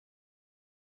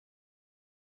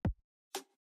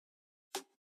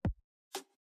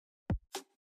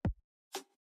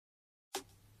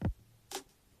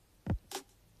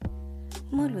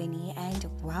Molweni and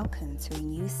welcome to a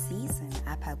new season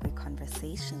Apha with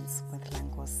Conversations with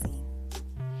Lankosi.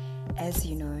 As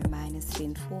you know, mine is to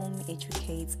inform,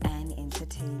 educate and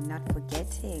entertain, not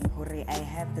forgetting, hore, I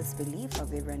have this belief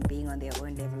of everyone being on their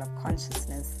own level of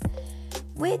consciousness,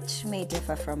 which may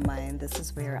differ from mine. This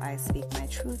is where I speak my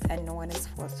truth and no one is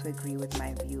forced to agree with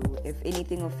my view. If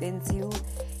anything offends you,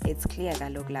 it's clear,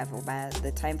 but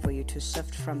the time for you to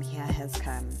shift from here has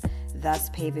come,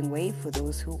 thus paving way for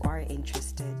those who are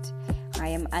interested. I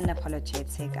am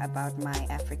unapologetic about my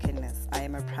Africanness. I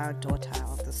am a proud daughter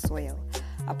of the soil.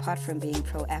 Apart from being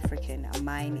pro-African,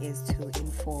 mine is to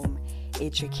inform,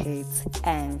 educate,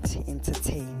 and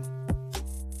entertain.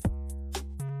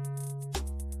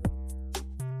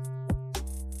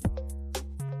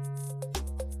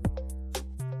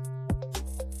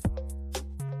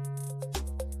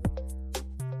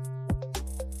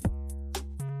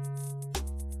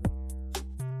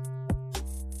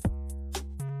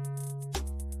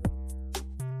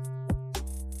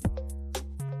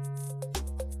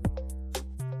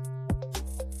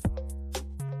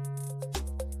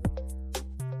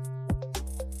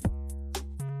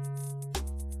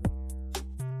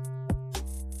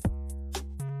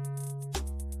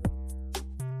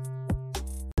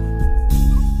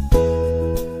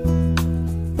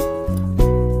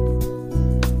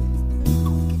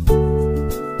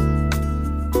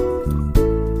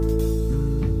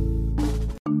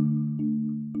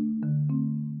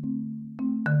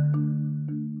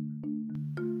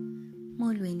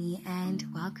 Molweni and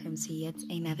welcome to yet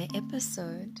another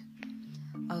episode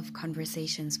of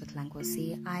Conversations with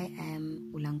Lankosi. I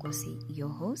am Ulankosi, your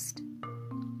host,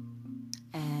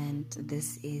 and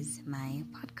this is my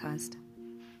podcast.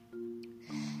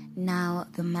 Now,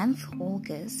 the month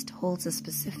August holds a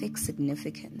specific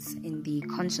significance in the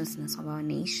consciousness of our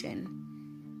nation.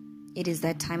 It is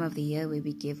that time of the year where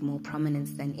we give more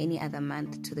prominence than any other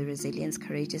month to the resilience,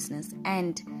 courageousness,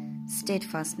 and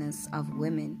steadfastness of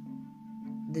women,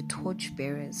 the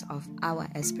torchbearers of our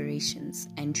aspirations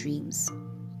and dreams.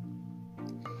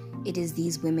 It is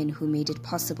these women who made it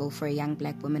possible for a young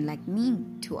black woman like me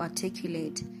to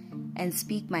articulate and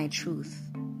speak my truth,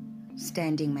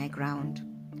 standing my ground.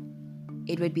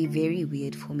 It would be very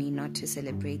weird for me not to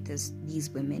celebrate these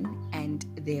women and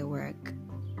their work.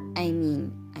 I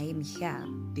mean, I am here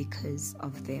because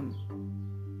of them.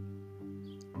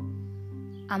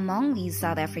 Among these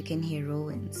South African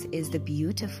heroines is the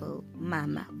beautiful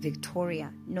Mama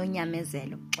Victoria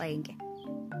Nonyamezelo Mxenge.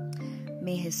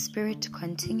 May her spirit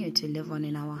continue to live on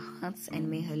in our hearts, and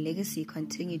may her legacy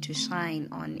continue to shine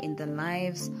on in the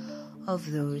lives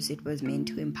of those it was meant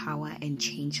to empower and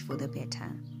change for the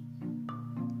better.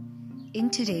 In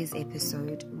today's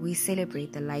episode, we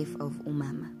celebrate the life of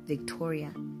Umama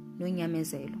Victoria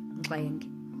Nonyamezelo Mxenge,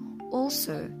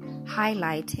 also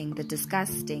highlighting the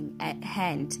disgusting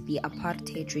hand the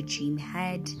apartheid regime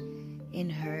had in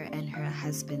her and her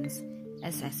husband's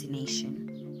assassination.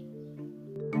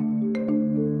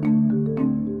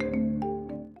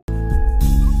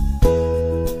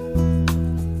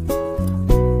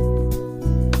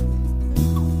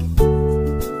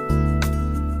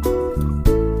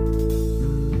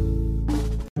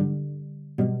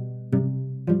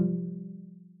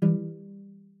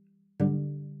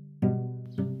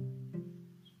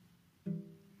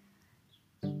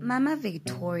 Mama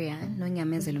Victoria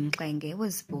Nonyamezelo Mxenge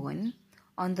was born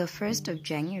on the 1st of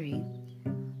January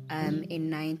in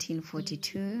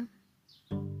 1942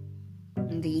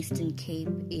 in the Eastern Cape,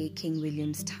 King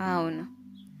Williamstown.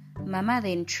 Mama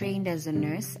then trained as a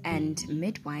nurse and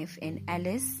midwife in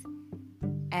Alice,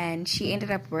 and she ended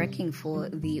up working for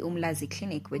the Umlazi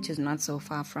Clinic, which is not so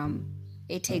far from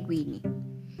eThekwini.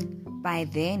 By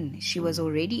then, she was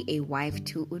already a wife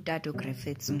to Utato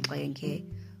Griffiths Mxenge,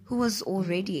 who was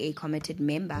already a committed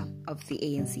member of the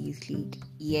ANC Youth League.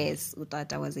 Yes,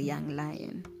 Utata was a young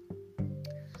lion.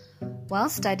 While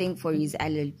studying for his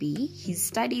LLB, his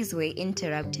studies were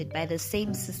interrupted by the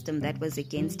same system that was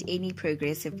against any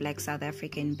progressive black South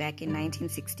African back in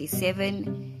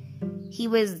 1967. He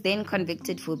was then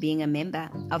convicted for being a member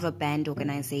of a banned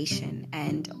organization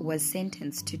and was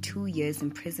sentenced to 2 years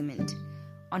imprisonment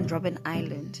on Robben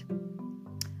Island.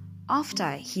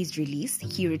 After his release,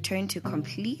 he returned to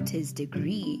complete his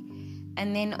degree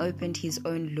and then opened his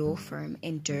own law firm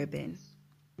in Durban.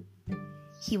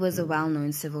 He was a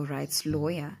well-known civil rights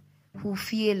lawyer who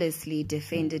fearlessly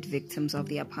defended victims of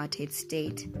the apartheid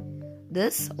state.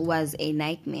 This was a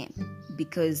nightmare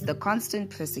because the constant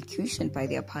persecution by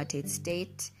the apartheid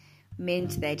state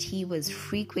meant that he was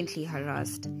frequently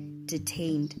harassed,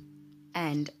 detained,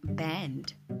 and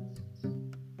banned.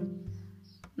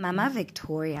 Mama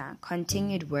Victoria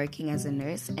continued working as a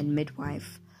nurse and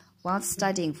midwife while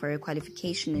studying for a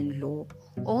qualification in law,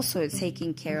 also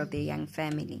taking care of their young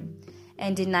family.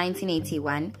 And in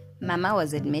 1981, Mama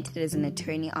was admitted as an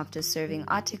attorney after serving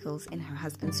articles in her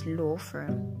husband's law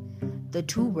firm. The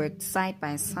two worked side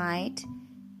by side,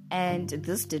 and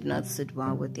this did not sit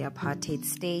well with the apartheid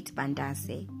state,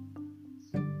 Bandase.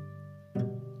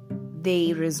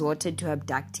 They resorted to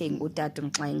abducting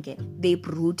Utatu Mxenge. They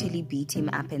brutally beat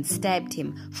him up and stabbed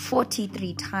him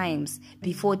 43 times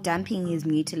before dumping his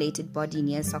mutilated body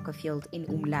near soccer field in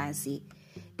Umlazi.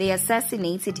 They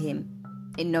assassinated him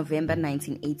in November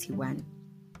 1981.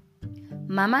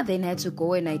 Mama then had to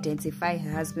go and identify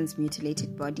her husband's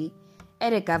mutilated body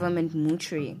at a government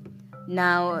mortuary.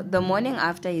 Now, the morning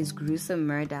after his gruesome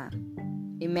murder,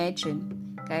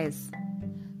 imagine, guys,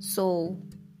 so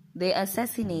they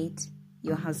assassinate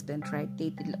your husband, right?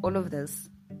 They did all of this.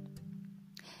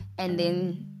 And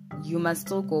then you must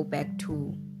still go back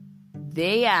to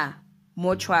their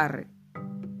mortuary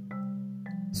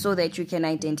so that you can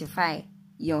identify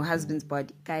your husband's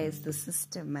body. Guys, the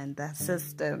system, man, the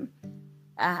system.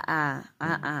 I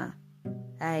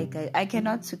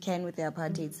cannot toucan with the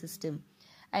apartheid system.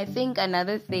 I think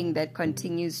another thing that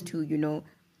continues to,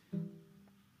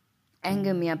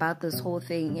 anger me about this whole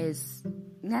thing is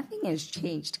nothing has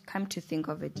changed. Come to think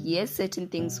of it. Yes, certain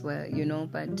things were,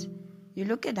 but you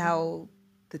look at how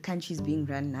the country is being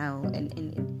run now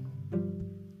and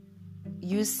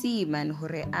you see, man,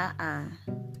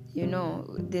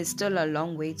 there's still a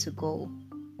long way to go,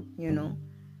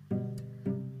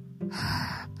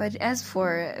 But as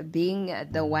for being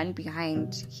the one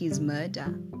behind his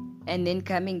murder and then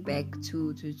coming back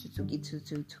to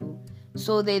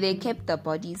so they kept the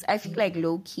bodies, I feel like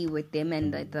low-key with them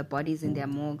and the bodies in their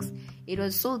morgues, it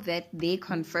was so that they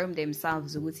confirmed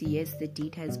themselves, yes, the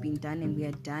deed has been done and we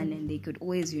are done, and they could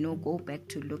always, go back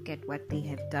to look at what they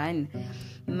have done.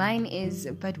 Mine is,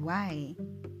 but why?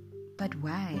 But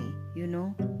why?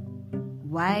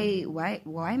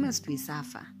 Why must we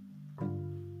suffer?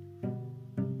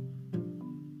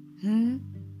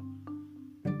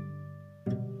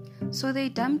 So they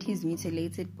dumped his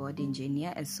mutilated body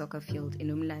near a soccer field in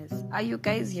Umlazi. Are you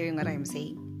guys hearing what I'm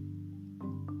saying?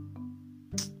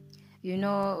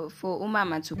 For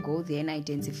Umama to go there and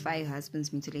identify her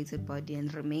husband's mutilated body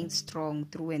and remain strong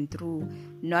through and through,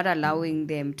 not allowing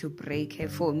them to break her,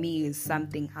 for me is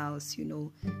something else,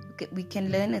 We can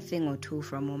learn a thing or two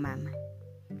from Umama,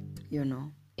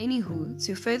 Anywho,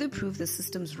 to further prove the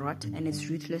system's rot and its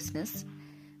ruthlessness,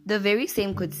 the very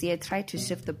same Coetzee tried to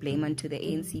shift the blame onto the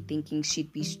ANC, thinking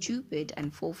she'd be stupid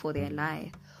and fall for their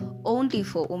lie, only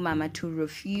for Umama to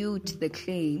refute the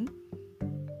claim.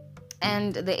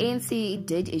 And the ANC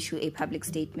did issue a public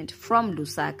statement from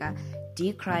Lusaka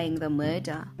decrying the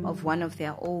murder of one of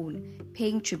their own,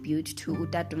 paying tribute to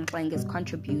Utatu Mxenge's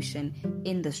contribution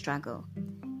in the struggle.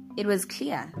 It was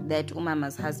clear that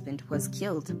Umama's husband was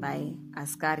killed by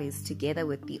Askaris together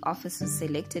with the officers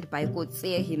selected by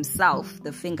Coetzee himself,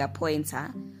 the finger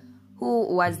pointer,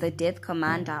 who was the death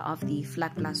commander of the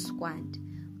Flakla squad.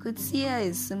 Coetzee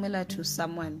is similar to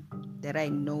someone that I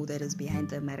know that is behind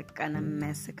the Marikana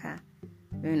massacre,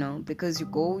 because you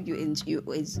go, and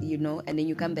then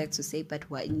you come back to say, but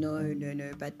what? No,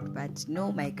 but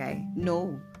no, my guy,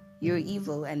 no, you're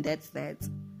evil, and that's that.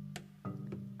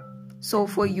 So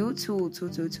for you to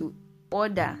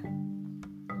order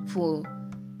for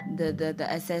the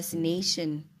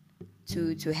assassination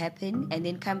to happen and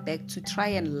then come back to try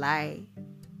and lie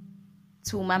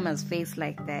to Mama's face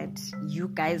like that, you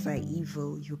guys are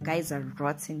evil, you guys are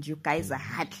rotten, you guys are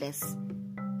heartless.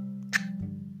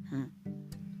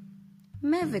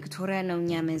 Ma Victoria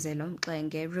Nonyamezelo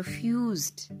Mxenge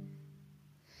refused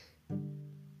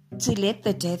to let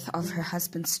the death of her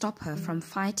husband stop her from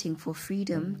fighting for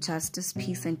freedom, justice,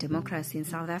 peace, and democracy in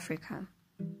South Africa.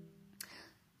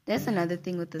 That's another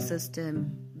thing with the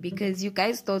system, because you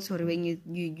guys thought when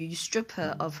you strip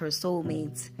her of her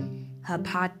soulmate, her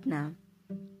partner,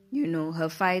 her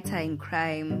fighter in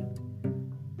crime,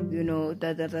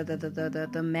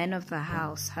 the man of the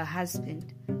house, her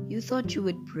husband, you thought you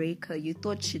would break her, you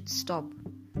thought she'd stop.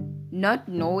 Not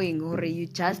knowing, you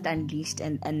just unleashed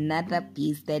another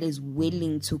beast that is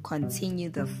willing to continue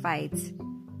the fight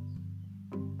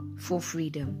for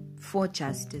freedom, for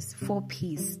justice, for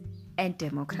peace and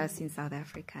democracy in South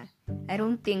Africa. I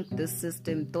don't think the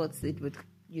system thought it would,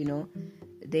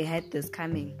 they had this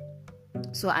coming.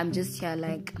 So I'm just here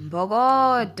like,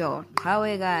 Mbogodo,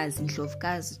 Kawegas,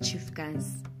 Ndlovkazi,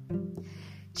 Chiefkazi.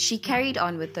 She carried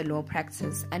on with the law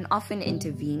practice and often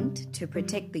intervened to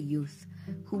protect the youth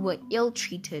who were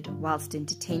ill-treated whilst in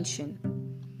detention.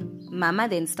 Mama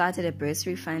then started a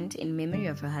bursary fund in memory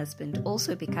of her husband,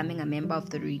 also becoming a member of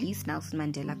the Release Nelson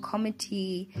Mandela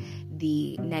Committee,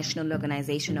 the National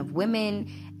Organization of Women,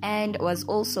 and was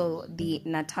also the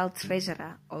Natal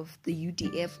treasurer of the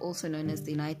UDF, also known as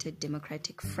the United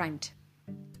Democratic Front.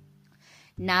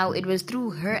 Now, it was through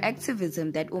her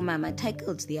activism that Umama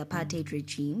tackled the apartheid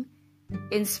regime,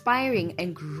 inspiring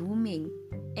and grooming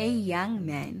a young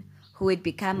man who would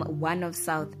become one of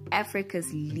South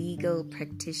Africa's legal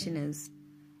practitioners,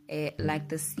 like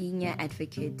the senior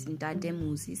advocate Ntate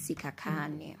Musi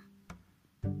Sikhakhane.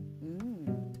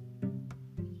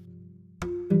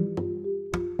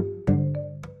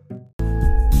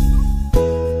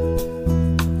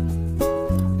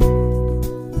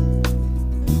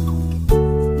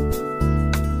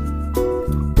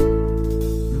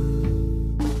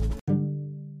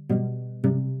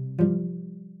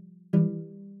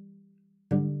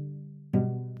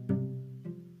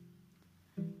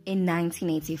 In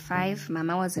 1985,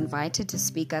 Mama was invited to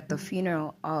speak at the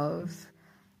funeral of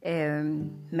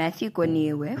Matthew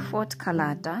Goniwe, Fort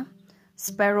Kalata,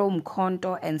 Sparrow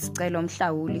Mkhonto, and Sicelo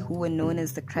Mhlawuli, who were known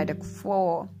as the Cradock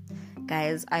Four.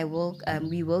 Guys,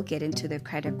 we will get into the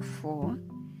Cradock Four.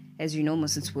 As you know,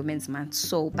 most it's Women's Month,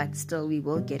 but still we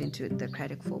will get into the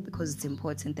Cradock Four because it's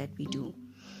important that we do.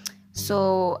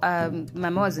 So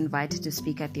Mama was invited to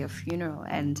speak at their funeral,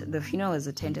 and the funeral was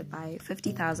attended by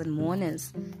 50,000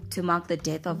 mourners to mark the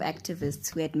death of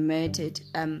activists who had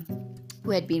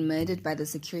been murdered by the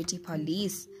security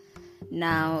police.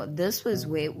 Now, this was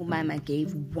where Umama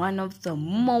gave one of the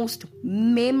most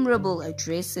memorable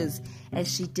addresses as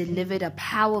she delivered a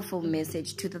powerful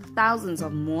message to the thousands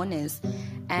of mourners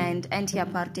and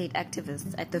anti-apartheid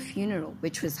activists at the funeral,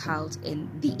 which was held in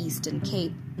the Eastern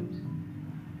Cape.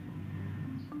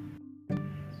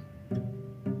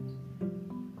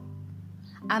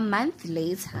 A month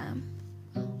later,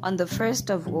 on the 1st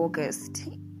of August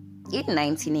in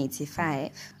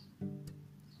 1985,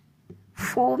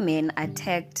 4 men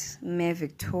attacked Mare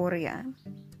Victoria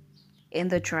in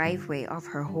the driveway of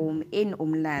her home in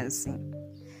Umlazi.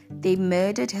 They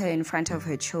murdered her in front of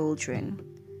her children.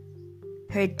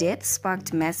 Her death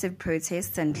sparked massive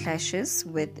protests and clashes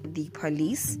with the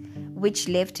police, which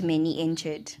left many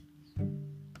injured.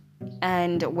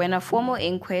 And when a formal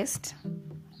inquest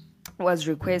was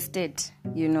requested,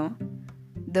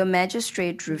 the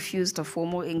magistrate refused a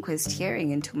formal inquest hearing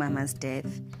into Mama's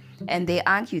death, and they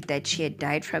argued that she had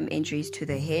died from injuries to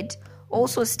the head,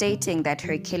 also stating that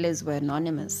her killers were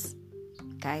anonymous.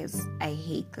 Guys, I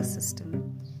hate the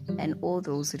system and all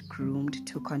those it groomed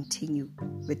to continue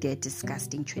with their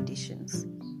disgusting traditions.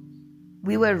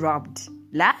 We were robbed.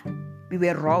 We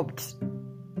were robbed.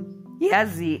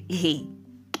 Yazi.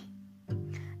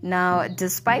 Now,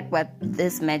 despite what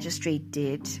this magistrate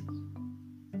did,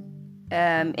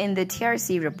 in the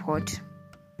TRC report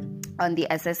on the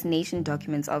assassination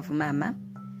documents of Mama,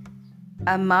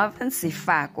 Marvin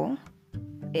Sifako,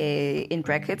 in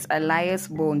brackets, Elias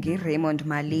Bongi Raymond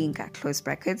Malinga, close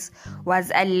brackets,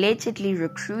 was allegedly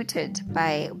recruited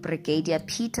by Brigadier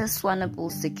Peter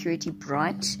Swanepoel's security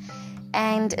branch,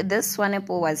 and this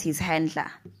Swanepoel was his handler.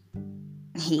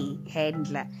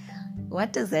 Handler.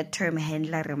 What does that term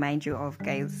handler remind you of,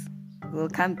 guys? We'll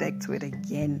come back to it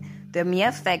again. The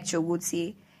mere fact you would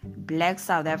see black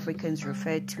South Africans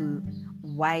refer to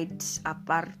white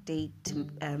apartheid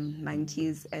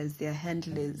monkeys as their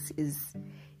handlers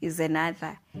is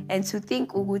another. And to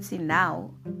think Uguti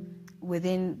now,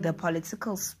 within the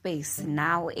political space,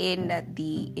 now in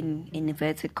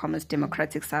inverted commas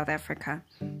democratic South Africa,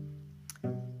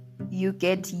 you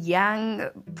get young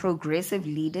progressive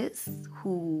leaders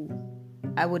who,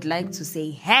 I would like to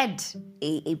say, had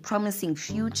a promising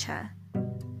future.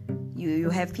 You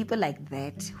have people like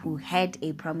that who had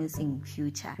a promising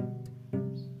future.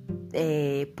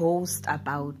 They boast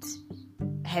about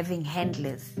having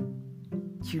handlers.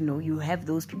 You have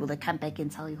those people that come back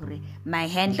and tell you, my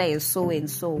handler is so and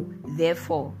so,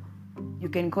 therefore you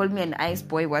can call me an ice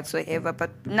boy whatsoever.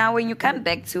 But now when you come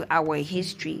back to our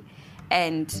history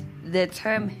and the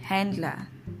term handler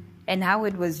and how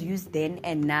it was used then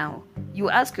and now, you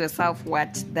ask yourself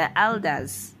what the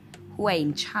elders who are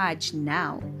in charge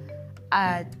now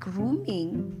are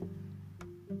grooming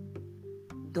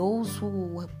those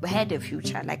who had a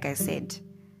future, like I said,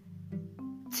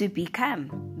 to become.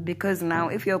 Because now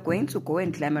if you're going to go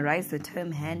and glamorize the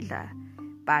term handler,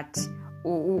 but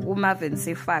Marvin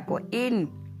Sifako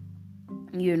in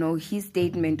his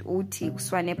statement, Uti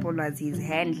Swanepoel was his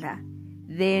handler,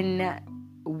 then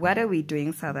what are we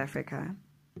doing, South Africa?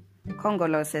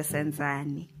 Kongolose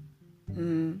Senzani.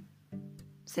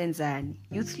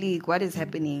 Youth League, what is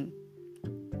happening?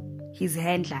 his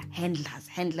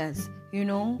handlers, you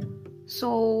know.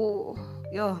 So,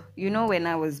 when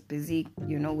I was busy,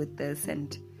 with this,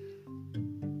 and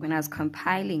when I was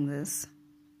compiling this,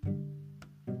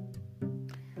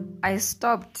 I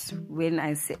stopped when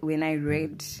I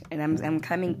read, and I'm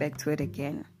coming back to it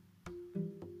again.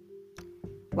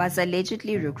 Was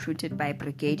allegedly recruited by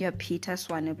Brigadier Peter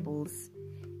Swanepoel's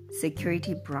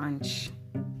security branch.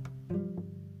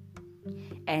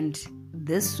 And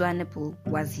this Swanepoel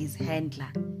was his handler.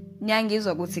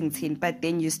 But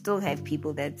then you still have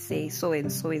people that say, so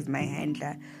and so is my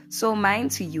handler. So mine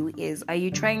to you is, are you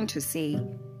trying to say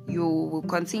you will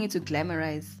continue to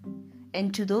glamorize?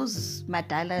 And to those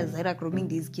madalas that are grooming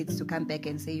these kids to come back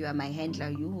and say, you are my handler,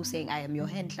 you who saying, I am your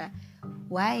handler,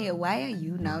 why are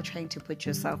you now trying to put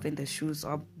yourself in the shoes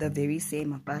of the very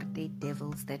same apartheid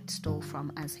devils that stole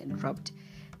from us and robbed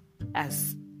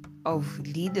us of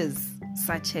leaders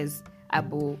such as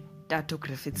Abu Dato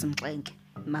Griffiths Mxenge,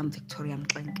 Mam Victoria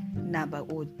Mxenge, Naba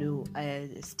o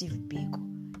Steve Biko,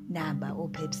 Naba o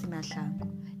Pepsi Mahlangu,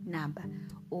 Naba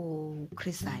o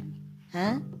Chrisani?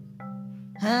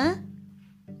 Huh?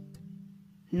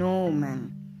 No,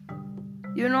 man.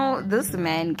 This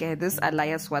man, this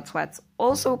Elias Watwat,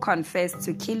 also confessed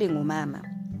to killing Umama.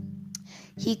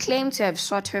 He claimed to have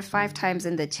shot her 5 times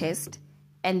in the chest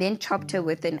and then chopped her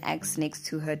with an axe next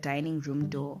to her dining room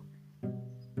door.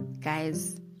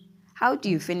 Guys, how do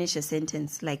you finish a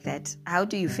sentence like that? How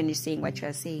do you finish saying what you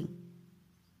are saying?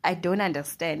 I don't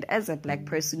understand. As a black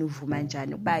person,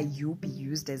 by you be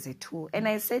used as a tool. And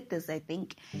I said this, I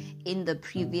think, in the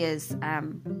previous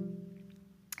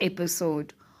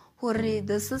episode.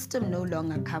 The system no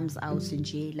longer comes out in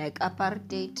jail. Like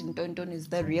apartheid and Tonton is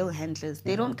the real handlers.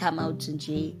 They don't come out in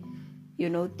jail.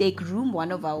 They groom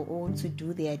one of our own to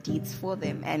do their deeds for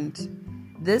them.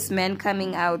 And this man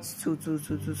coming out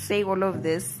to say all of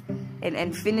this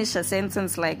and finish a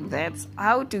sentence like that.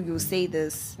 How do you say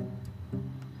this?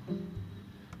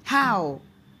 How?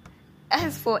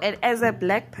 As a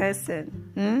black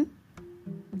person,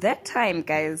 that time,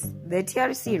 guys, the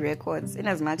TRC records, in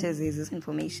as much as there's this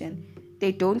information,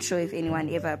 they don't show if anyone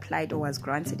ever applied or was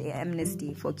granted an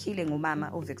amnesty for killing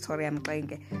Umama or Victoria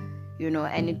Mxenge,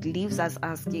 and it leaves us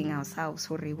asking ourselves,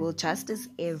 will justice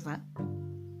ever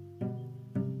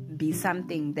be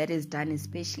something that is done,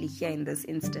 especially here in this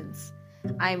instance?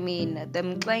 I mean, the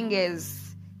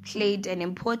Mxenges played an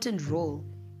important role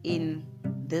in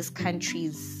this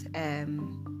country's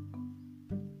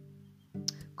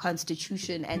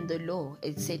constitution and the law,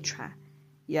 etc.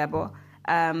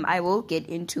 I will get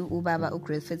into Ubaba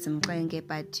Griffiths Mxenge,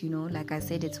 but like I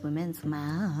said, it's Women's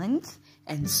Month,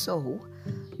 and so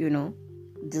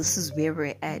this is where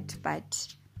we're at. But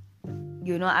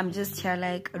I'm just here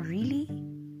like, really?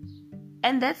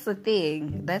 And that's the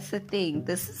thing, the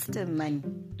system, man.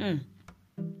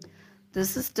 The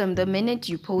system, the minute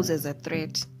you pose as a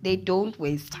threat, they don't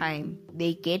waste time.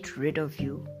 They get rid of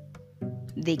you.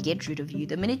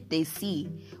 The minute they see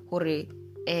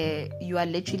you are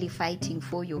literally fighting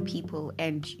for your people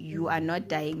and you are not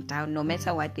dying down, no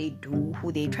matter what they do,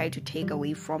 who they try to take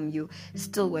away from you,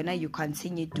 still when you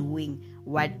continue doing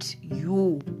what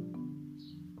you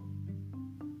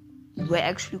were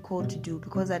actually called to do.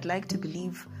 Because I'd like to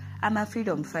believe I'm a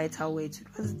freedom fighter.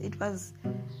 It was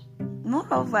more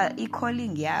of a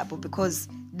calling, but because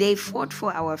they fought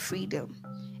for our freedom.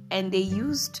 And they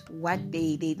used what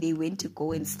they went to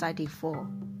go and study for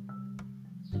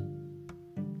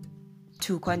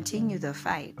to continue the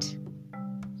fight.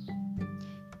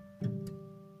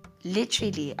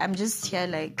 Literally, I'm just here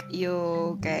like,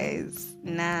 yo, guys,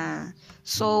 nah.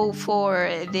 So for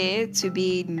there to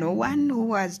be no one who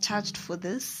was charged for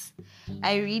this,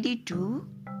 I really do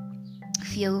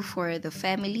feel for the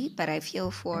family, but I feel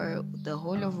for the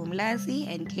whole of Umlazi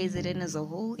and KZN as a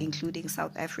whole, including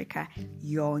South Africa,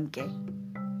 yonke.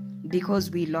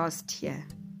 Because we lost here.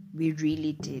 We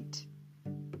really did.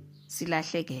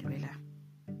 Silahlekelwe la.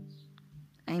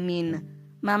 I mean,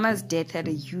 Mama's death had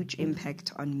a huge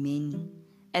impact on many.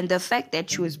 And the fact that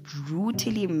she was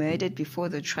brutally murdered before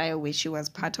the trial where she was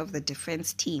part of the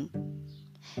defense team.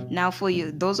 Now, for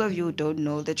you, those of you who don't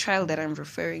know, the trial that I'm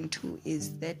referring to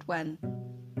is that one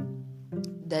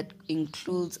that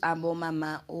includes Abo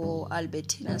Mama or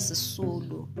Albertina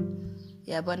Sisulu.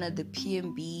 Yabona, the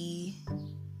PMB.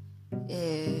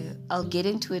 I'll get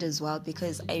into it as well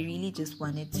because I really just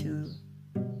wanted to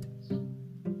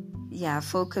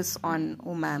focus on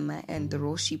Umama and the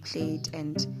role she played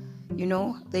and,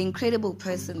 the incredible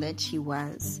person that she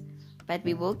was. But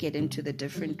we will get into the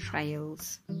different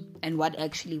trials and what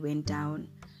actually went down,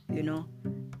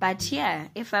 But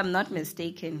if I'm not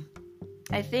mistaken,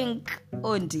 I think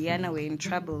Diana were in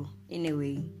trouble in a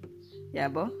way.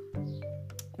 Yabo.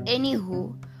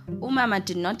 Anywho, Umama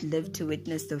did not live to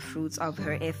witness the fruits of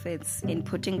her efforts in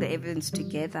putting the evidence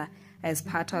together as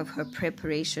part of her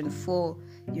preparation for,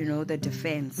 the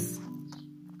defense.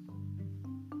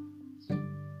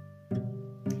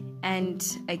 And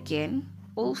again,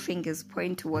 all fingers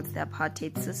point towards the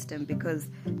apartheid system because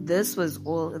this was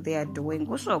all they are doing.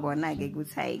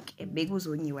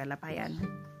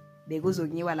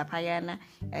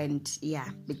 And yeah,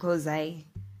 because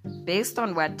based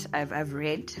on what I've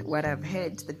read, what I've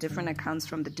heard, the different accounts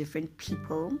from the different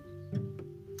people,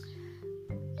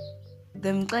 the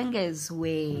Mxenges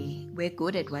were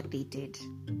good at what they did.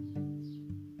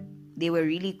 They were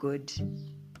really good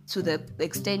to the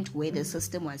extent where the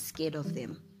system was scared of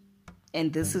them.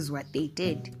 And this is what they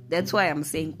did. That's why I'm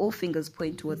saying all fingers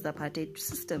point towards the apartheid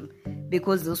system,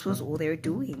 because this was all they're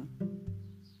doing.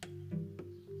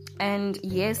 And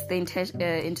yes, the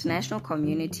international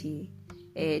community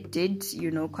did,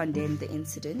 condemn the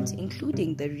incident,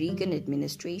 including the Reagan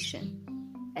administration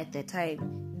at that time.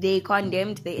 They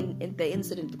condemned the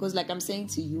incident because, like I'm saying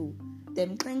to you, the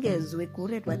Mxenges were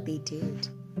good at what they did.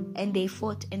 And they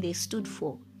fought and they stood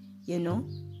for,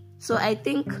 So I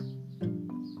think,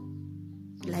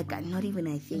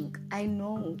 I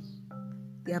know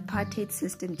the apartheid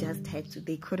system just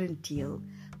they couldn't deal.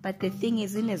 But the thing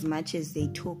is, in as much as they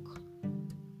took,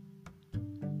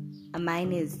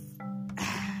 mine is,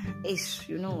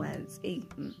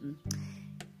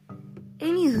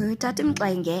 Anywho, Tata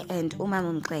Mxenge and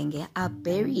Umama Mxenge are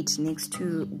buried next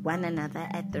to one another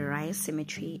at the Rice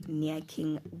Cemetery near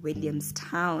King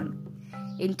Williamstown.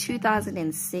 In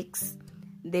 2006,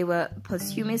 they were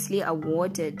posthumously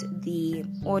awarded the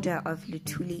Order of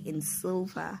Luthuli in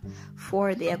silver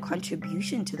for their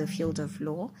contribution to the field of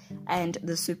law and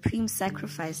the supreme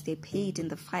sacrifice they paid in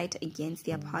the fight against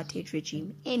the apartheid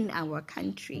regime in our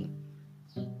country.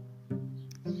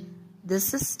 The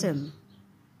system,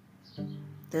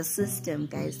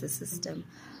 guys, the system.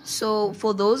 So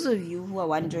for those of you who are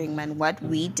wondering, man, what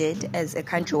we did as a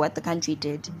country, what the country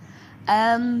did,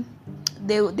 there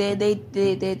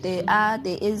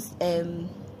is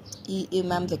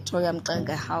Imam Victoria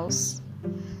Mxenge House.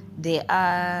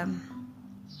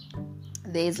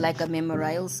 There's like a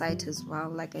memorial site as well,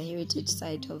 like a heritage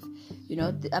site of,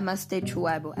 the Amaste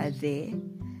Chuabo are there.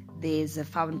 There's a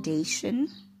foundation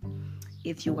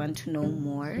if you want to know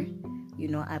more,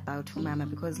 about Umama,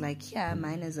 because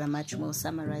mine is a much more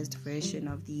summarized version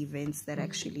of the events that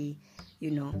actually,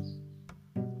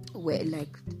 were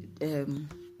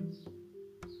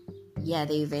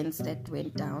the events that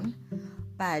went down.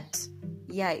 But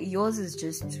yours is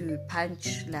just to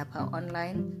punch Lapa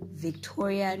online,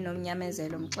 Victoria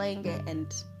Nomnyamezelo Mxenge,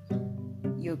 and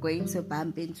you're going to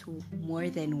bump into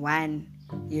more than one,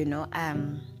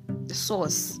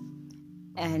 source.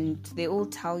 And they all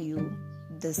tell you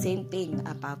the same thing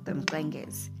about the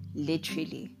Mxenges,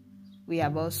 literally.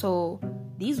 So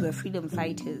these were freedom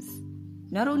fighters.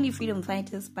 Not only freedom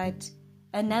fighters, but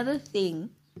another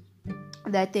thing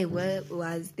that they were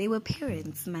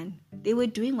parents, man. They were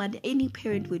doing what any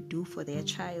parent would do for their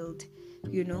child,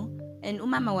 And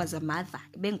Umama was a mother,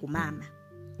 Bengumama.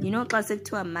 Classic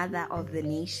to a mother of the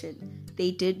nation.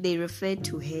 They referred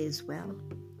to her as well.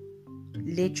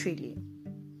 Literally.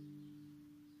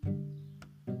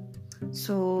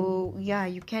 So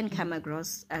you can come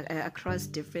across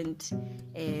different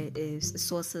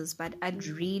sources, but I'd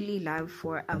really love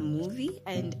for a movie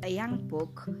and a young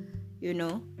book,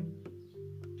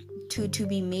 to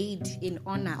be made in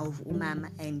honor of Umama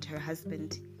and her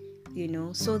husband,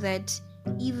 so that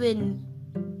even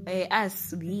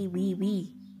us,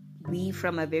 we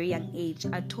from a very young age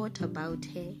are taught about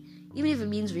her. Even if it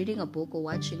means reading a book or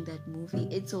watching that movie,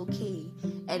 it's okay.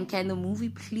 And can the movie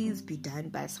please be done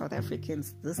by South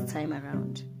Africans this time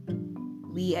around?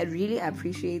 We really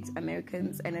appreciate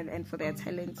Americans and for their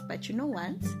talents, but you know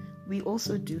what? We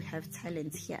also do have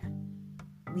talents here.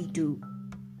 We do.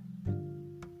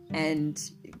 And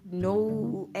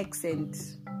no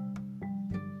accent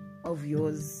of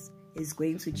yours is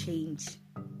going to change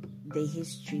the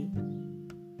history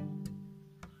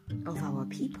of our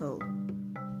people.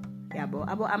 Abo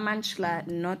Amanchla,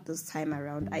 not this time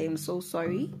around. I am so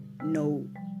sorry. No.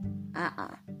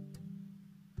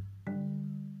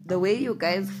 The way you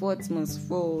guys fought must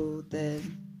for the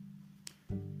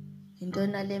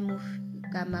Indonalemu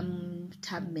Kamam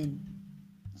Tubman.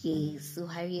 Yes, so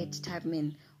Harriet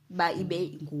Tubman. But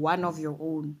one of your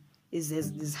own.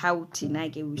 is how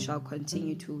Tinake we shall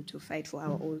continue to fight for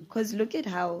our own. Because look at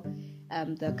how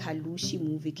the Kalushi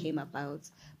movie came about.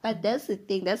 But that's the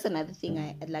thing, that's another thing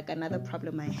another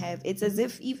problem I have. It's as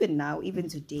if even now, even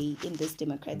today, in this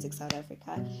democratic South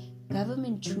Africa,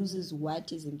 government chooses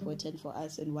what is important for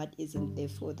us and what isn't.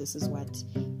 Therefore, this is what,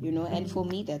 and for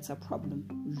me, that's a problem,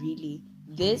 really.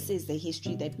 This is the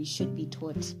history that we should be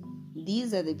taught.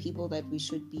 These are the people that we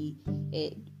should be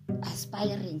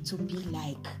aspiring to be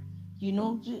like.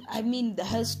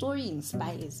 Her story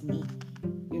inspires me.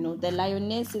 The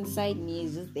lioness inside me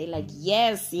is just there like,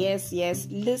 yes,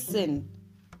 listen.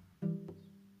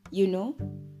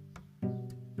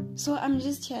 So I'm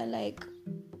just here like,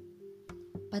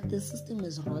 but the system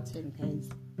is rotten, guys.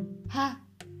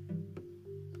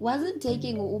 Wasn't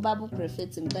taking Ubabu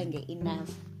Prefect enough?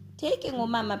 Taking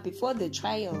Umama before the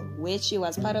trial, where she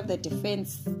was part of the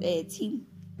defense team.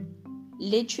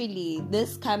 Literally,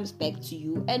 this comes back to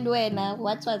you. And when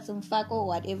what was Mfako,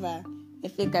 whatever. I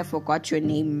think I forgot your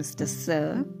name, Mr.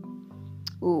 Sir.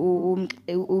 Marvin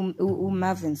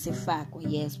Sefako.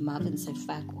 Yes, Marvin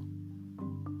Sefako.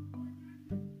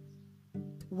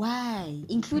 Why?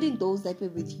 Including those that were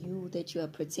with you, that you are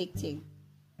protecting.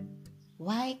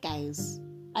 Why, guys?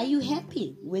 Are you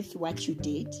happy with what you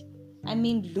did?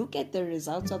 Look at the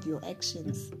results of your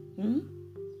actions.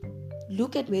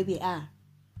 Look at where we are.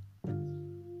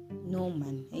 No,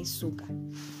 man. Hey, Suka.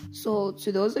 So,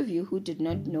 to those of you who did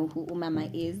not know who Umama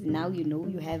is, now you know.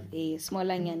 You have a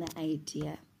smaller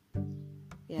idea.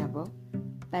 Yeah, bro.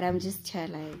 But I'm just here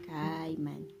like, hi,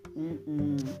 man.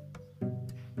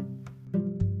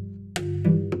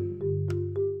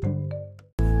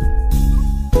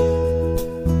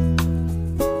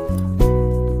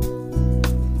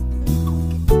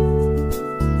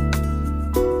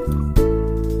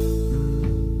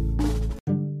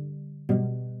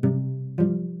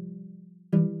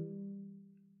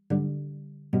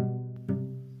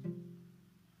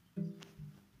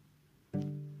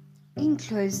 In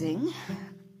closing,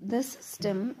 the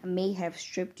system may have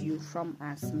stripped you from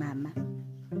us, Mama,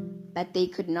 but they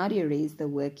could not erase the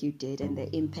work you did and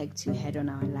the impact you had on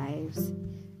our lives.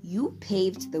 You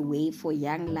paved the way for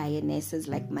young lionesses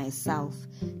like myself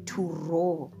to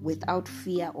roar without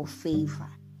fear or favor.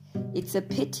 It's a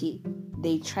pity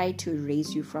they tried to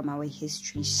erase you from our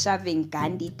history, shoving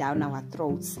Gandhi down our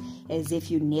throats as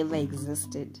if you never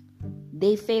existed.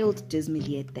 They failed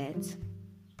dismally at that.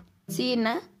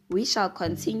 Tina, we shall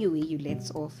continue where you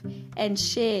left off and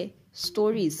share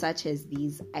stories such as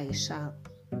these. I shall.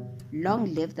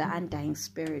 Long live the undying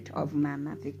spirit of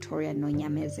Mama Victoria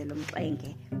Nonyamezelo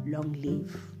Mxenge. Long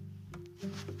live.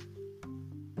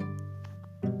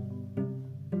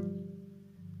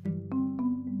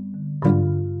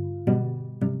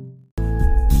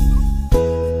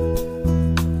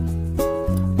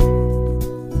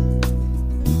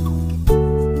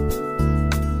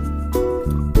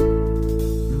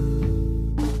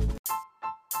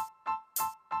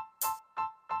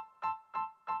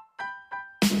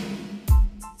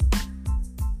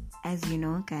 As you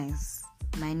know, guys,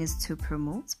 mine is to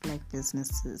promote Black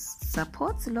businesses.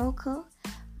 Support local,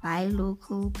 buy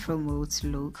local, promote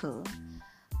local.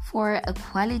 For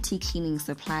quality cleaning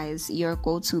supplies, your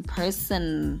go-to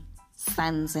person,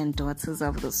 sons and daughters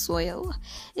of the soil,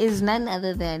 is none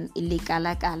other than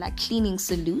Likalakala Cleaning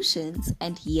Solutions.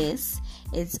 And yes,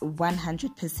 it's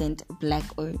 100% Black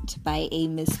owned by a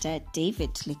Mr.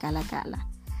 David Likalakala.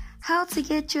 How to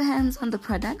get your hands on the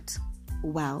product?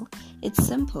 Well, it's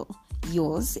simple.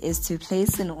 Yours is to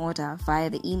place an order via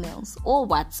the emails or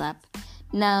WhatsApp.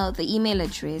 Now, the email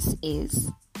address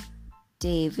is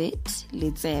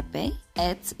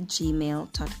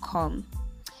davidlitsepe@gmail.com.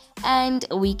 And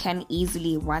we can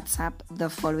easily WhatsApp the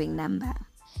following number: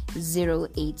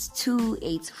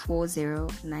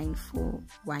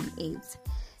 082-840-9418.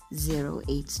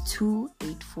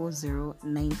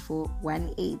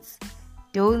 082-840-9418.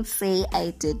 Don't say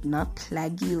I did not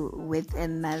plug you with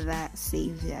another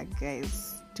savior,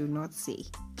 guys. Do not say.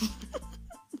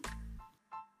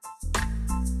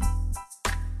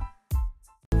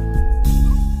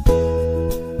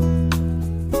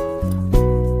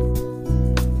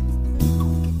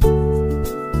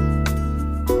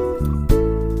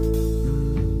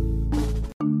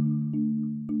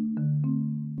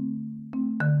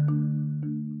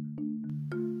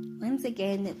 Once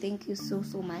again, thank you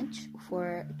so much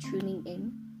for tuning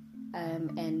in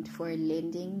and for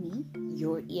lending me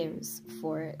your ears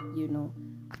for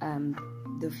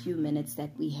the few minutes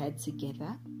that we had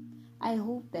together. I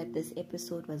hope that this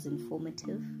episode was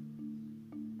informative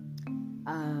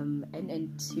and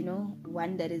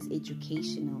one that is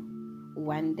educational,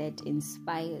 one that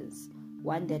inspires,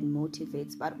 one that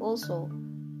motivates, but also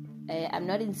I'm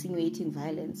not insinuating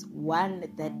violence, one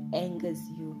that angers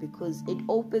you because it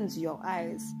opens your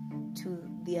eyes to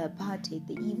the apartheid,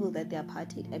 the evil that the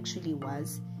apartheid actually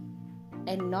was,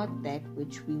 and not that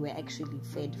which we were actually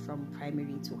fed from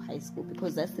primary to high school.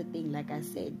 Because that's the thing, like I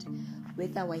said,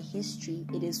 with our history,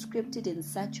 it is scripted in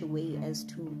such a way as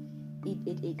to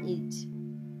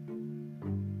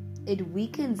it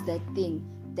weakens that thing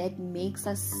that makes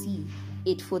us see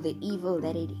it for the evil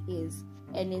that it is.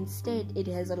 And instead, it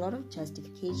has a lot of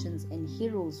justifications and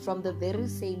heroes from the very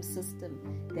same system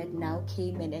that now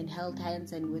came and held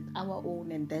hands and with our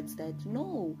own, and that's that.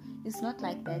 No, it's not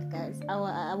like that, guys.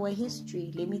 Our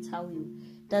history, let me tell you,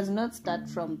 does not start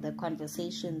from the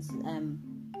conversations,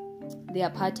 the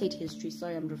apartheid history.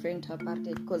 Sorry, I'm referring to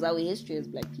apartheid because our history as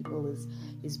Black people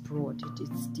is broad.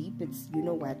 It's deep. It's you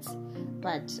know what.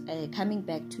 But coming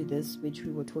back to this, which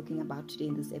we were talking about today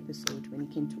in this episode, when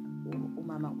it came to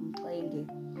Umama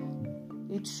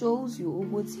Umxenge, it shows you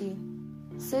ukuthi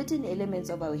certain elements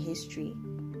of our history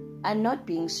are not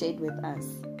being shared with us,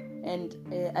 and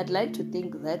I'd like to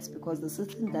think that's because the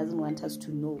system doesn't want us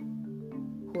to know.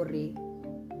 Hore,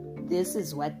 this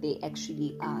is what they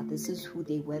actually are. This is who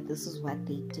they were. This is what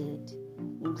they did.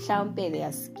 Mhlawumbe they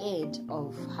are scared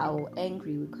of how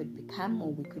angry we could become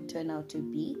or we could turn out to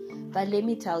be. But let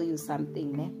me tell you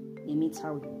something, ne? Let me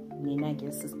tell you, Nina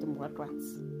get system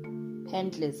what's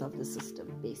handlers of the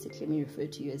system, basically. Let me refer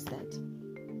to you as that.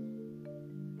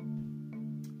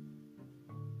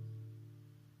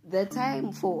 The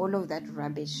time for all of that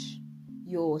rubbish,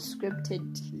 your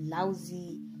scripted,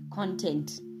 lousy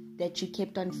content that you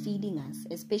kept on feeding us,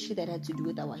 especially that had to do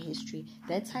with our history,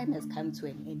 that time has come to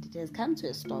an end. It has come to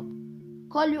a stop.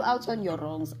 Call you out on your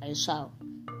wrongs, I shall.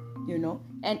 You know,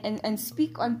 and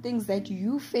speak on things that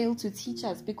you failed to teach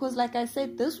us. Because like I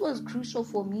said, this was crucial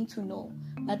for me to know.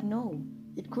 But no,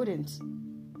 it couldn't.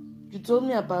 You told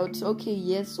me about, okay,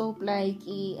 yes, so like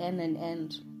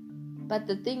and. But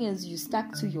the thing is, you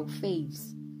stuck to your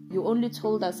faves. You only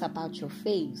told us about your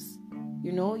faves.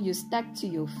 You know, you stuck to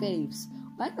your faves.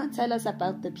 Why not tell us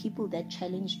about the people that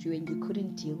challenged you and you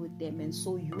couldn't deal with them and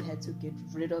so you had to get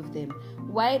rid of them?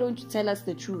 Why don't you tell us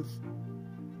the truth?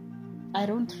 I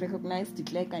don't recognize de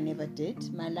Klerk. I never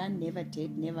did. Malan never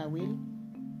did, never will.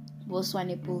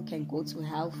 Boswanepo can go to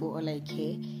hell for all I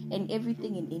care. And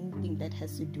everything and anything that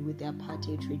has to do with the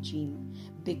apartheid regime.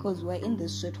 Because we're in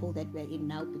this shithole that we're in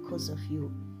now because of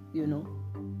you. You know?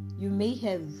 You may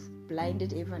have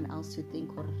blinded everyone else to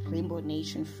think of Rainbow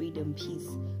Nation, freedom, peace.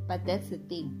 But that's the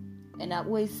thing. And I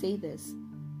always say this.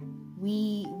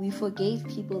 We forgave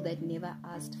people that never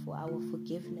asked for our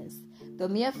forgiveness. The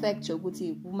mere fact,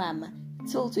 Umama,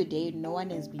 till today, no one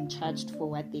has been charged for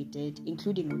what they did,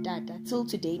 including Utata. Till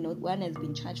today, no one has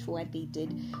been charged for what they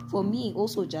did. For me,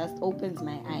 also just opens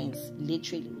my eyes,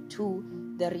 literally,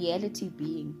 to the reality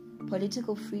being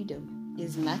political freedom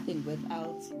is nothing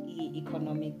without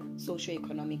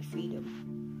socio-economic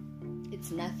freedom.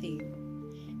 It's nothing.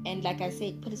 And like I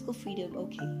said, political freedom,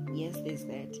 okay, yes, there's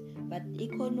that. But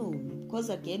economy, because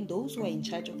again, those who are in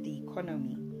charge of the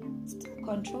economy still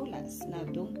control us now,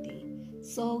 don't they?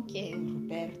 So, okay,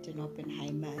 Robert and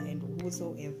Oppenheimer and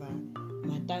whosoever,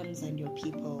 madams and your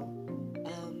people,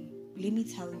 let me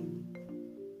tell you,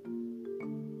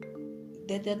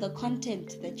 that the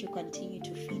content that you continue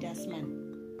to feed us,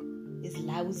 man, is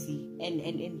lousy.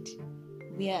 And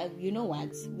we are, you know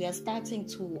what, we are starting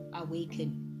to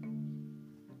awaken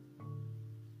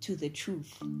to the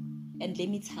truth. And let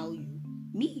me tell you,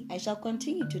 I shall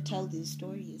continue to tell these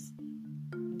stories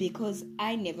because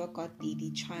I never got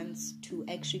the chance to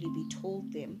actually be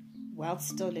told them while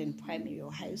still in primary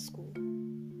or high school.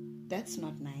 That's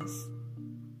not nice.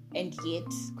 And yet,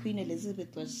 Queen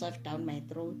Elizabeth was shoved down my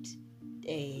throat.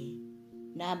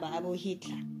 Naba Abu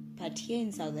Hitler. But here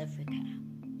in South Africa,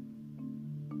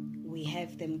 we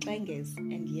have them clangers,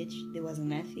 and yet there was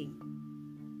nothing.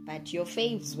 But your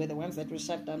faves were the ones that were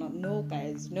shut down. No,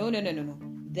 guys. No.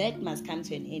 That must come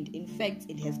to an end. In fact,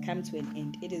 it has come to an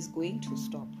end. It is going to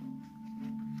stop.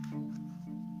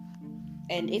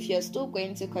 And if you're still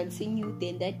going to continue,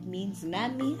 then that means,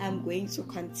 Nami, I'm going to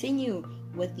continue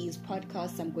with these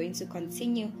podcasts. I'm going to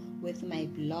continue with my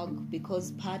blog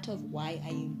because part of why I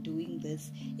am doing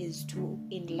this is to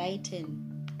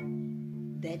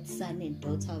enlighten that son and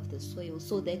daughter of the soil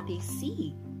so that they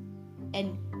see.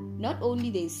 And not only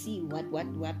they see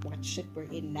what shit we're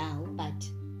in now, but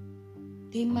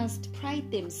they must pride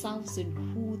themselves in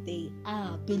who they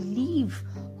are. Believe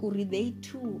who they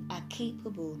too are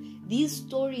capable. These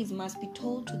stories must be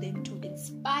told to them to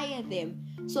inspire them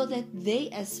so that they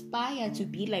aspire to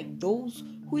be like those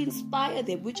who inspire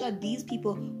them, which are these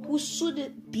people who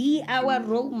should be our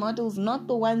role models, not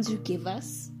the ones you give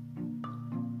us.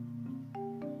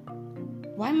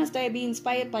 Why must I be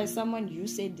inspired by someone you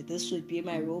said this should be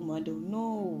my role model?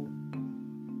 No.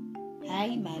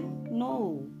 Hi, man.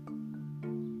 No.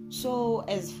 So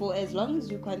as long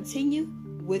as you continue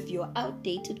with your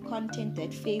outdated content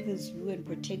that favors you and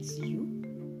protects you,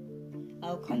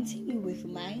 I'll continue with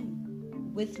mine,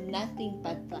 with nothing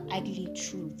but the ugly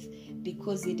truth,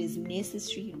 because it is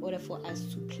necessary in order for us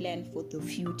to plan for the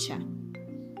future.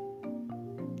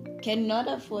 Cannot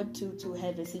afford to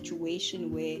have a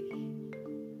situation where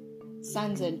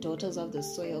sons and daughters of the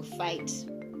soil fight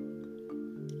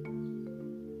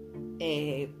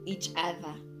each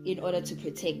other in order to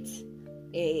protect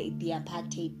the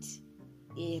apartheid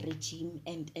regime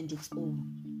and its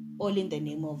all in the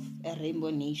name of a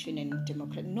rainbow nation and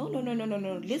democracy. No.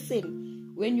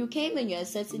 Listen, when you came and you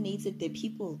assassinated the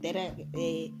people that are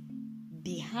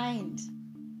behind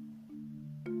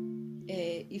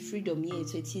freedom,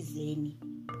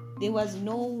 there was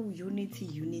no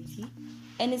unity.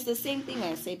 And it's the same thing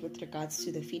I said with regards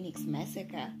to the Phoenix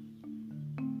massacre.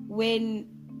 When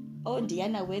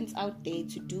Diana went out there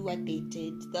to do what they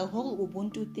did, the whole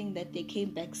Ubuntu thing that they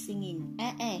came back singing,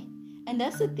 And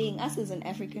that's the thing, us as an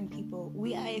African people,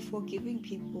 we are a forgiving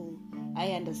people,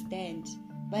 I understand.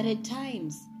 But at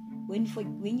times, when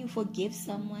you forgive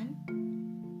someone,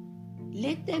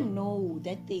 let them know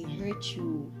that they hurt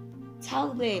you.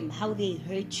 Tell them how they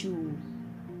hurt you,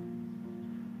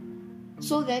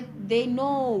 so that they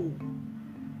know.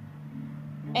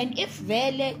 And if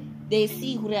they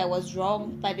see who I was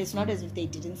wrong, but it's not as if they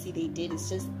didn't see they did, it's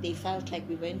just they felt like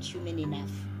we weren't human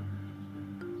enough.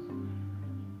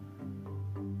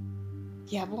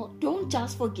 Yeah, but don't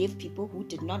just forgive people who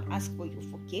did not ask for your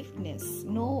forgiveness.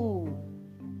 No.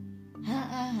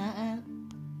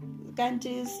 Can't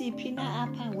you see Pina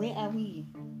Apa? Where are we?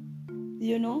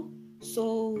 You know?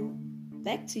 So,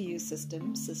 back to you,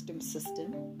 system.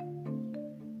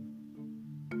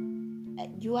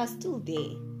 You are still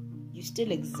there. You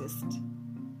still exist.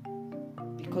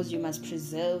 Because you must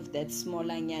preserve that small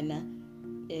anyana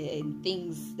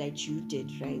things that you did,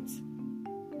 right?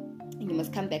 And you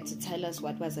must come back to tell us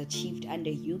what was achieved under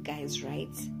you guys,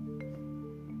 right?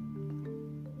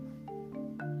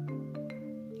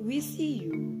 We see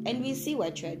you and we see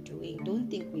what you are doing. Don't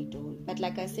think we don't. But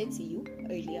like I said to you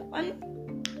earlier on,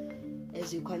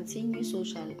 as you continue, so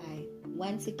shall I.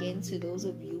 Once again, to those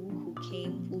of you who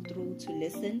came full through to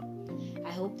listen,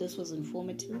 I hope this was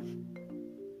informative.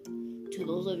 To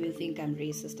those of you who think I'm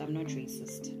racist, I'm not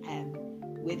racist.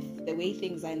 With the way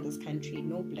things are in this country,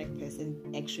 no black person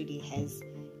actually has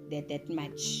that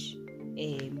much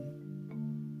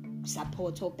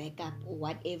support or backup or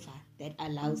whatever that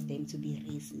allows them to be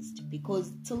racist.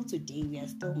 Because till today, we are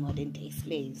still modern day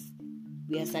slaves.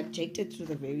 We are subjected to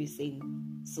the very same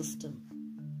system.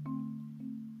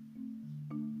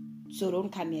 So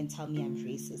don't come here and tell me I'm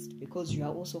racist, because you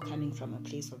are also coming from a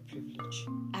place of privilege.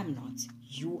 I'm not.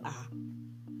 You are.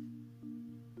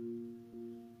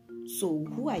 So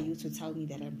who are you to tell me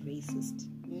that I'm racist?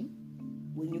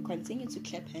 When you continue to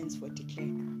clap hands for de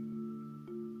Klerk.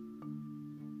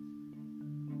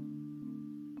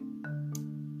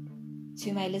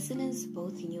 To my listeners,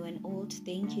 both new and old,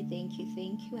 thank you.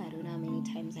 I don't know how many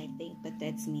times I thank, but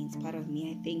that's me. It's part of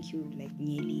me. I thank you like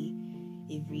nearly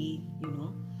every,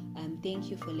 thank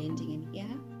you for lending an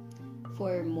ear.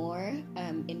 For more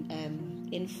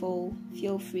info,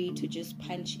 feel free to just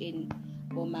punch in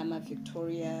Mama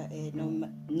Victoria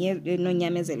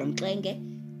Nonyamezelo Mxenge,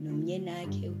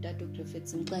 Nomyenakhe uTata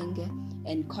Griffiths Mxenge,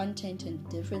 and content and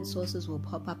different sources will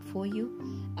pop up for you.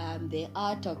 There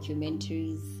are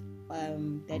documentaries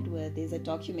there's a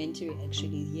documentary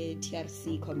actually here,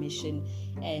 TRC Commission,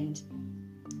 and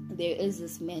there is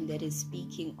this man that is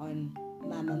speaking on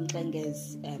Mama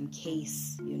Mxenge's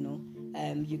case.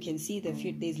 You can see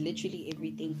there's literally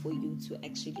everything for you to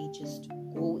actually just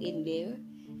go in there.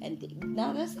 And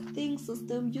now that's the thing,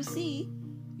 system. You see,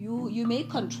 you may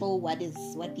control what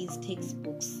these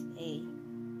textbooks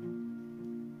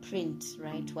print,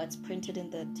 right? What's printed in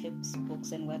the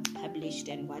textbooks and what's published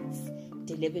and what's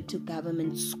delivered to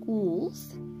government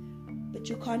schools, but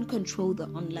you can't control the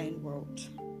online world.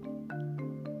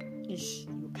 You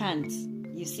can't.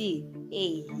 You see,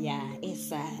 you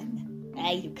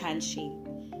can't shame.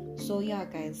 So yeah,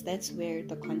 guys, that's where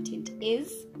the content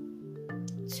is.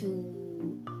 To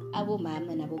Abu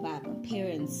Mama and Abu Baba,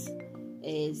 parents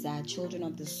is children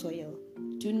of the soil.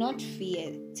 Do not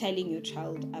fear telling your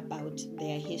child about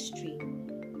their history.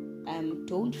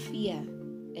 Don't fear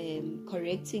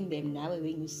correcting them now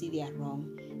when you see they are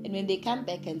wrong. And when they come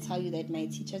back and tell you that my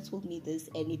teacher told me this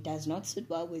and it does not sit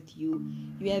well with you,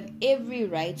 you have every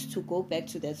right to go back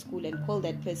to that school and call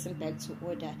that person back to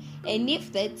order. And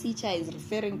if that teacher is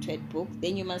referring to a book,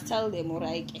 then you must tell them,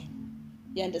 alright,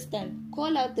 you understand?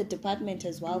 Call out the department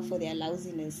as well for their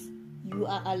lousiness. You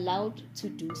are allowed to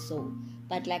do so.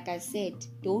 But like I said,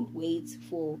 don't wait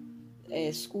for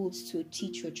schools to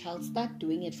teach your child. Start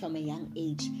doing it from a young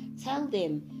age. Tell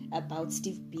them about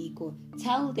Steve Biko.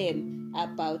 Tell them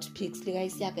about Pixley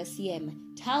Isiaka CM.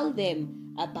 Tell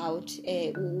them about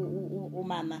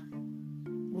Umama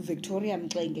Victoria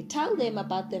Mklenge. Tell them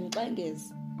about the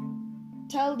Mklenges.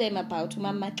 Tell them about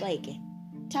Umama Kleke.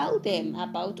 Tell them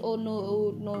about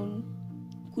Ono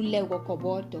Kulego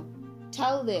Koboto.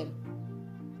 Tell them.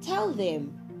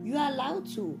 You are allowed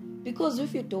to. Because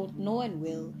if you don't, no one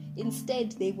will.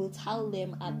 Instead, they will tell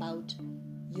them about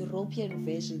European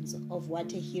versions of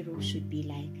what a hero should be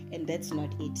like. And that's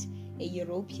not it. A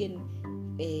European,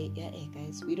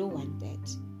 guys, we don't want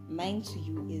that. Mine to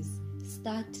you is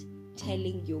start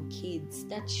telling your kids,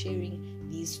 start sharing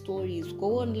these stories.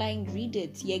 Go online, read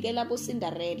it. Yegela bo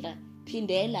Cinderella,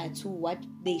 Pindela to what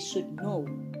they should know.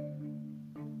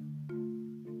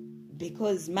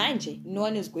 Because manje, no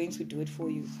one is going to do it for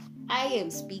you. I am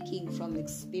speaking from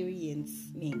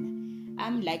experience, Mina.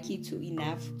 I'm lucky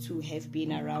enough to have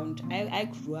been around. I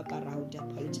grew up around a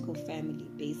political family,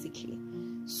 basically.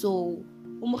 So,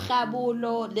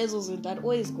 umkhabulo, that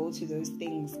always go to those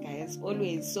things, guys.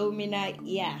 Always. So, Mina,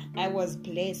 yeah, I was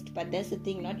blessed. But that's the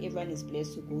thing. Not everyone is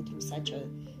blessed to go through such a,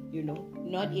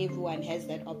 not everyone has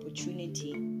that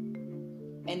opportunity.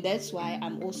 And that's why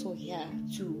I'm also here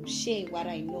to share what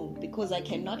I know. Because I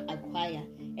cannot acquire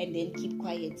and then keep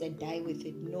quiet and die with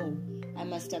it. No, I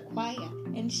must acquire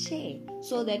and share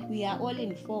so that we are all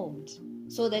informed.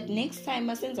 So that next time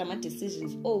I send some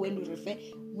decisions, when we refer,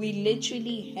 we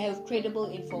literally have credible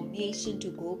information to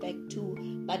go back to.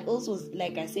 But also,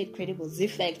 like I said, credible. The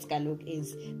facts, Galuk,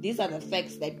 these are the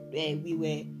facts that we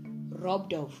were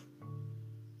robbed of.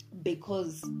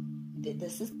 Because the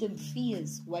system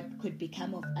fears what could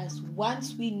become of us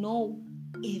once we know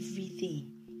everything.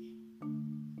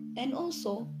 And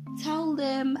also, tell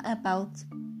them about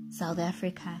South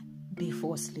Africa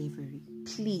before slavery.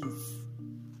 Please.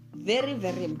 Very,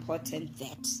 very important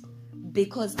that.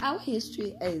 Because our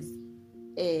history as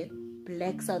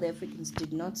black South Africans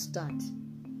did not start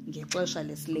ngexesha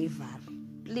leslavery.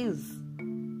 Please.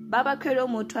 Baba Kelo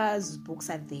Motwa's books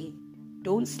are there.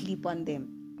 Don't sleep on them.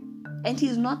 And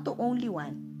he's not the only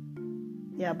one.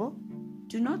 Yabo?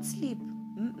 Do not sleep.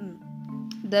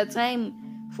 The time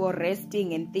for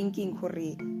resting and thinking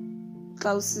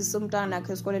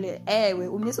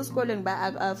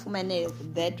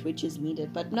that which is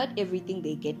needed, but not everything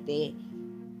they get there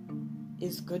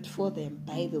is good for them,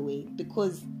 by the way,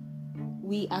 because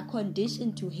we are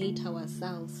conditioned to hate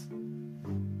ourselves,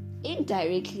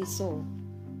 indirectly so,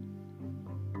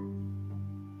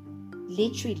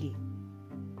 literally.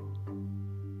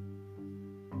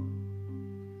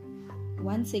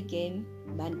 Once again,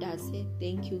 Bantase,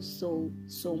 thank you so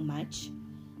much.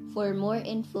 For more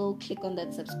info, click on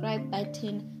that subscribe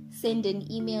button. Send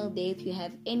an email there if you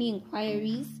have any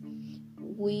inquiries.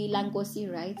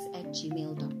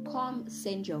 willangosirights@gmail.com.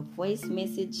 Send your voice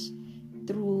message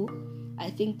through.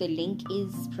 I think the link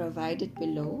is provided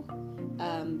below.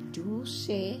 Do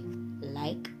share,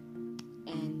 like,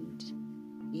 and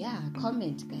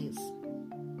comment, guys.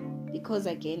 Because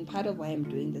again, part of why I'm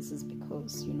doing this is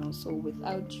because, so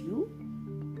without you,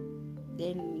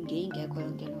 then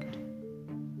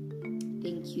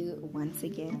thank you once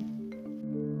again.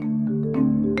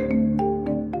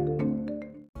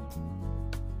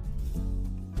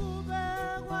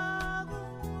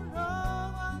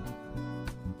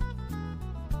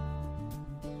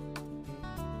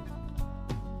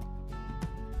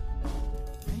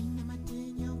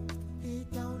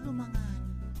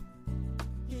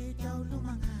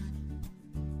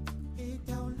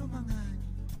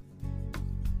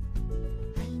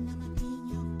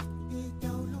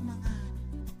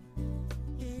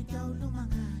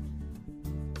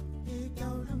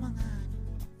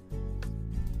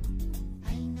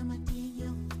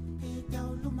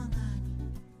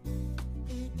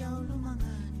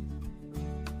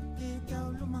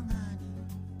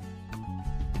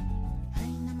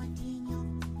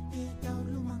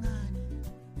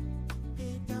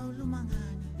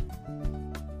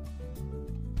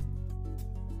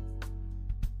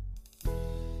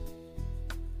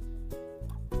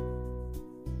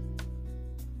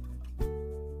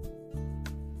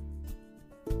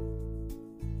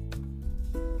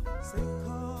 Say